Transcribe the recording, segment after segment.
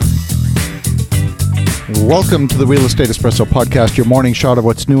Welcome to the Real Estate Espresso Podcast, your morning shot of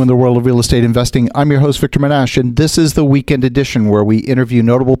what's new in the world of real estate investing. I'm your host, Victor Menashe, and this is the weekend edition where we interview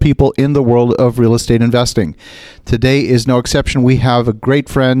notable people in the world of real estate investing. Today is no exception. We have a great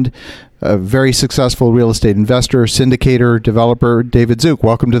friend, a very successful real estate investor, syndicator, developer, David Zook.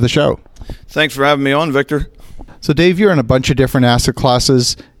 Welcome to the show. Thanks for having me on, Victor. So, Dave, you're in a bunch of different asset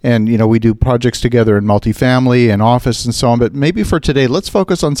classes, and we do projects together in multifamily and office and so on. But maybe for today, let's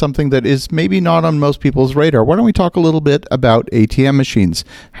focus on something that is maybe not on most people's radar. Why don't we talk a little bit about ATM machines?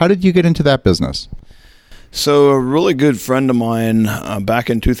 How did you get into that business? So, a really good friend of mine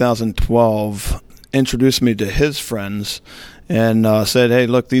back in 2012 introduced me to his friends and said, hey,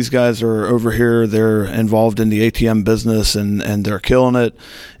 look, these guys are over here. They're involved in the ATM business and they're killing it.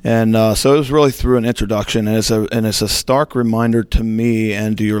 And so it was really through an introduction. And it's a stark reminder to me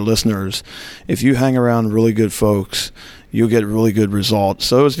and to your listeners, if you hang around really good folks, you'll get really good results.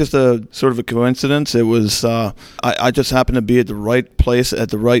 So it was just a sort of a coincidence. It was, I just happened to be at the right place at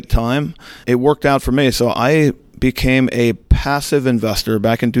the right time. It worked out for me. So I became a passive investor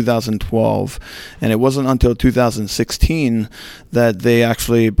back in 2012, and it wasn't until 2016 that they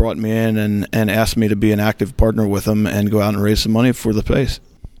actually brought me in and asked me to be an active partner with them and go out and raise some money for the place.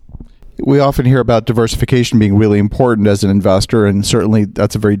 We often hear about diversification being really important as an investor, and certainly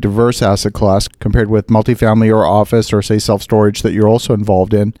that's a very diverse asset class compared with multifamily or office or, say, self-storage that you're also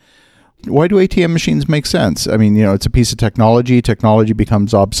involved in. Why do ATM machines make sense? I mean, it's a piece of technology. Technology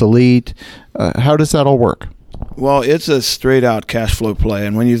becomes obsolete. How does that all work? Well, it's a straight-out cash flow play.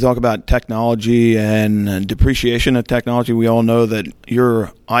 And when you talk about technology and depreciation of technology, we all know that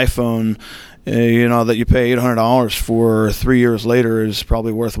your iPhone, that you pay $800 for 3 years later is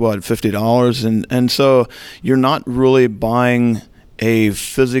probably worth, $50? And so you're not really buying a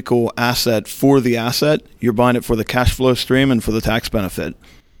physical asset for the asset. You're buying it for the cash flow stream and for the tax benefit.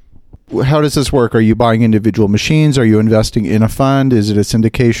 How does this work? Are you buying individual machines? Are you investing in a fund? Is it a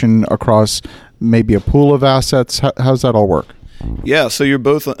syndication across maybe a pool of assets? How's that all work? Yeah, so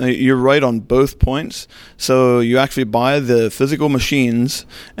you're right on both points. So you actually buy the physical machines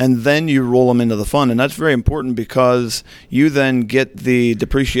and then you roll them into the fund. And that's very important because you then get the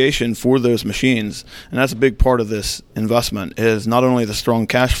depreciation for those machines. And that's a big part of this investment is not only the strong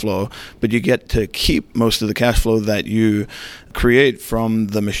cash flow, but you get to keep most of the cash flow that you create from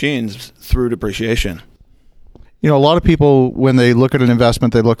the machines through depreciation. A lot of people, when they look at an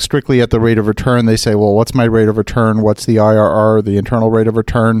investment, they look strictly at the rate of return. They say, well, what's my rate of return? What's the IRR, the internal rate of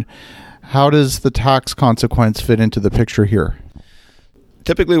return? How does the tax consequence fit into the picture here?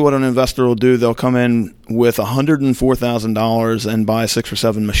 Typically what an investor will do, they'll come in with $104,000 and buy 6 or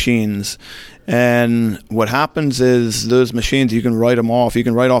 7 machines. And what happens is those machines, you can write them off. You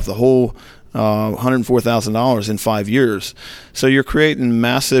can write off the whole $104,000 in 5 years. So you're creating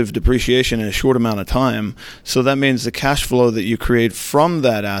massive depreciation in a short amount of time. So that means the cash flow that you create from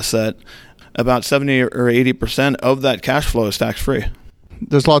that asset, about 70 or 80% of that cash flow is tax-free.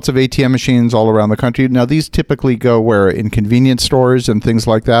 There's lots of ATM machines all around the country. Now, these typically go where? In convenience stores and things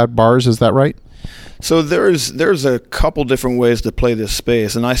like that, bars, is that right? So there's a couple different ways to play this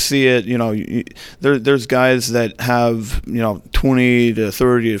space, and I see it. There's guys that have 20 to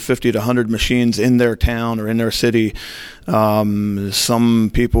 30 to 50 to 100 machines in their town or in their city.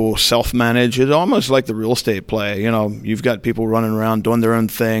 Some people self-manage. It's almost like the real estate play. You've got people running around doing their own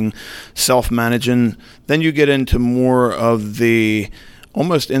thing, self-managing. Then you get into more of the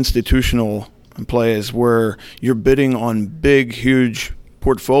almost institutional plays where you're bidding on big, huge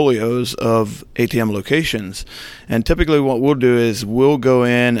portfolios of ATM locations. And typically what we'll do is we'll go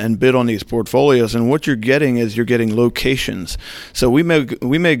in and bid on these portfolios, and what you're getting is you're getting locations. So we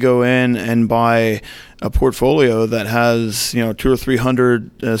may go in and buy a portfolio that has 200 or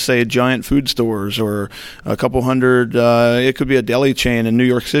 300 say giant food stores, or a couple hundred it could be a deli chain in New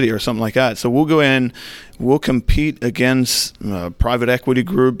York City or something like that. So we'll go in, we'll compete against private equity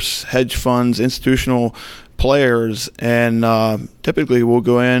groups, hedge funds, institutional players, and typically we'll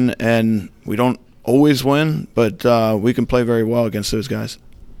go in and we don't always win, but we can play very well against those guys.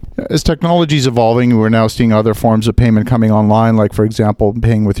 As technology is evolving, we're now seeing other forms of payment coming online, like, for example,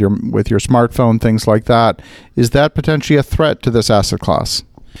 paying with your smartphone, things like that. Is that potentially a threat to this asset class?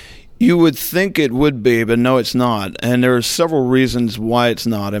 You would think it would be, but no, it's not. And there are several reasons why it's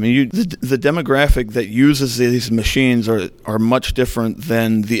not. I mean, the demographic that uses these machines are much different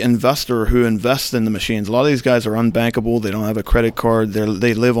than the investor who invests in the machines. A lot of these guys are unbankable. They don't have a credit card.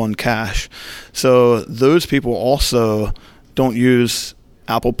 They live on cash. So those people also don't use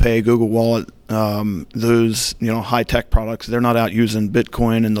Apple Pay, Google Wallet, those high tech products. They're not out using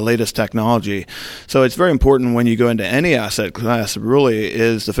Bitcoin and the latest technology. So it's very important when you go into any asset class, really,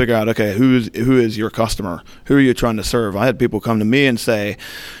 is to figure out, okay, who is your customer? Who are you trying to serve? I had people come to me and say,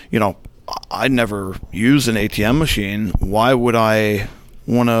 I never use an ATM machine. Why would I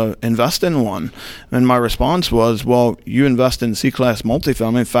want to invest in one? And my response was, well, you invest in C-class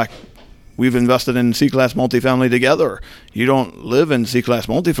multifamily. In fact, we've invested in C-class multifamily together. You don't live in C-class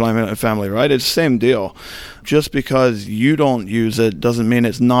multifamily, right? It's the same deal. Just because you don't use it doesn't mean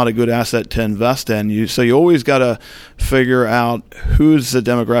it's not a good asset to invest in. So you always got to figure out who's the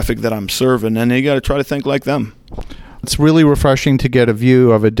demographic that I'm serving, and you got to try to think like them. It's really refreshing to get a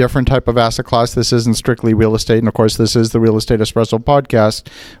view of a different type of asset class. This isn't strictly real estate. And of course, this is the Real Estate Espresso podcast.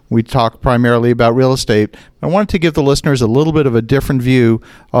 We talk primarily about real estate. I wanted to give the listeners a little bit of a different view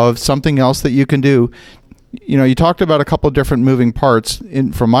of something else that you can do. You talked about a couple of different moving parts.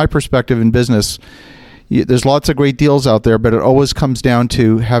 From my perspective in business, there's lots of great deals out there, but it always comes down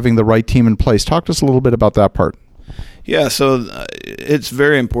to having the right team in place. Talk to us a little bit about that part. Yeah, so it's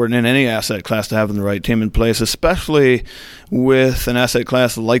very important in any asset class to have the right team in place, especially with an asset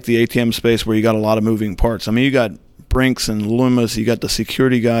class like the ATM space where you got a lot of moving parts. I mean, you got Brinks and Loomis, you got the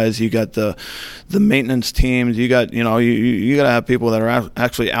security guys, you got the maintenance teams, you got you got to have people that are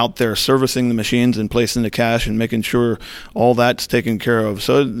actually out there servicing the machines and placing the cash and making sure all that's taken care of.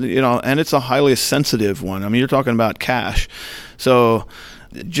 So and it's a highly sensitive one. I mean, you're talking about cash, so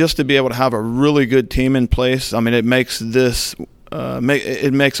just to be able to have a really good team in place, I mean, it makes this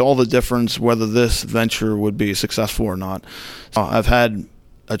it makes all the difference whether this venture would be successful or not. I've had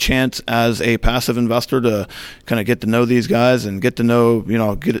a chance as a passive investor to kind of get to know these guys and get to know,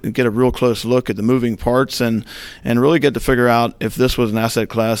 get a real close look at the moving parts and really get to figure out if this was an asset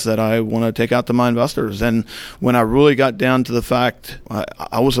class that I want to take out to my investors. And when I really got down to the fact,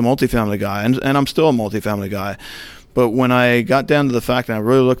 I was a multifamily guy and I'm still a multifamily guy. But when I got down to the fact and I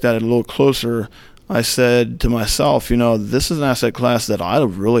really looked at it a little closer, I said to myself, this is an asset class that I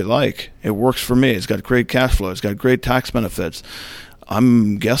really like. It works for me. It's got great cash flow. It's got great tax benefits.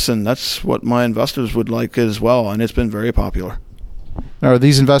 I'm guessing that's what my investors would like as well, and it's been very popular. Now, are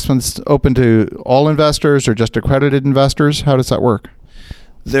these investments open to all investors or just accredited investors? How does that work?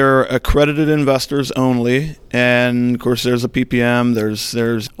 They're accredited investors only, and of course there's a PPM,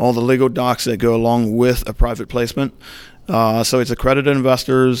 there's all the legal docs that go along with a private placement. So it's accredited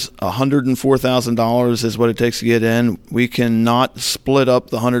investors. $104,000 is what it takes to get in. We cannot split up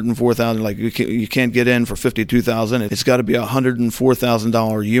the $104,000. Like you can't get in for $52,000. It's got to be a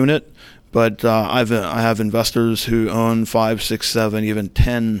 $104,000 unit. But I have investors who own 5, 6, 7, even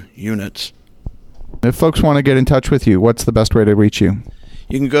 10 units. If folks want to get in touch with you, what's the best way to reach you?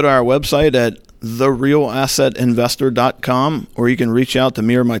 You can go to our website at therealassetinvestor.com, or you can reach out to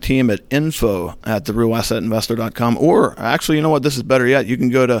me or my team at info@therealassetinvestor.com, or actually, you know what, this is better yet, you can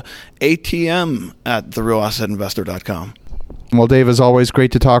go to atm@therealassetinvestor.com. Well, Dave, as always,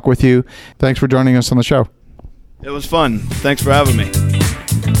 great to talk with you. Thanks for joining us on the show. It was fun. Thanks for having me.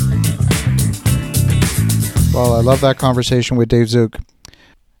 Well, I love that conversation with Dave Zook.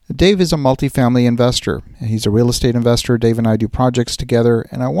 Dave is a multifamily investor. He's a real estate investor. Dave and I do projects together,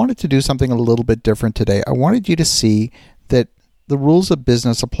 and I wanted to do something a little bit different today. I wanted you to see that the rules of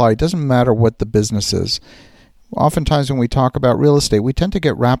business apply. It doesn't matter what the business is. Oftentimes when we talk about real estate, we tend to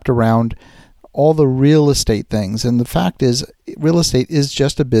get wrapped around all the real estate things, and the fact is, real estate is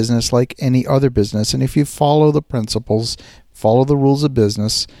just a business like any other business, and if you follow the principles, follow the rules of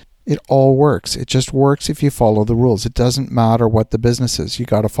business, it all works. It just works if you follow the rules. It doesn't matter what the business is. You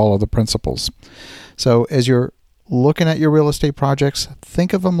got to follow the principles. So as you're looking at your real estate projects,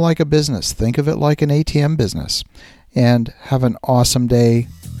 think of them like a business. Think of it like an ATM business. And have an awesome day.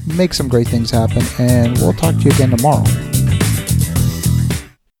 Make some great things happen. And we'll talk to you again tomorrow.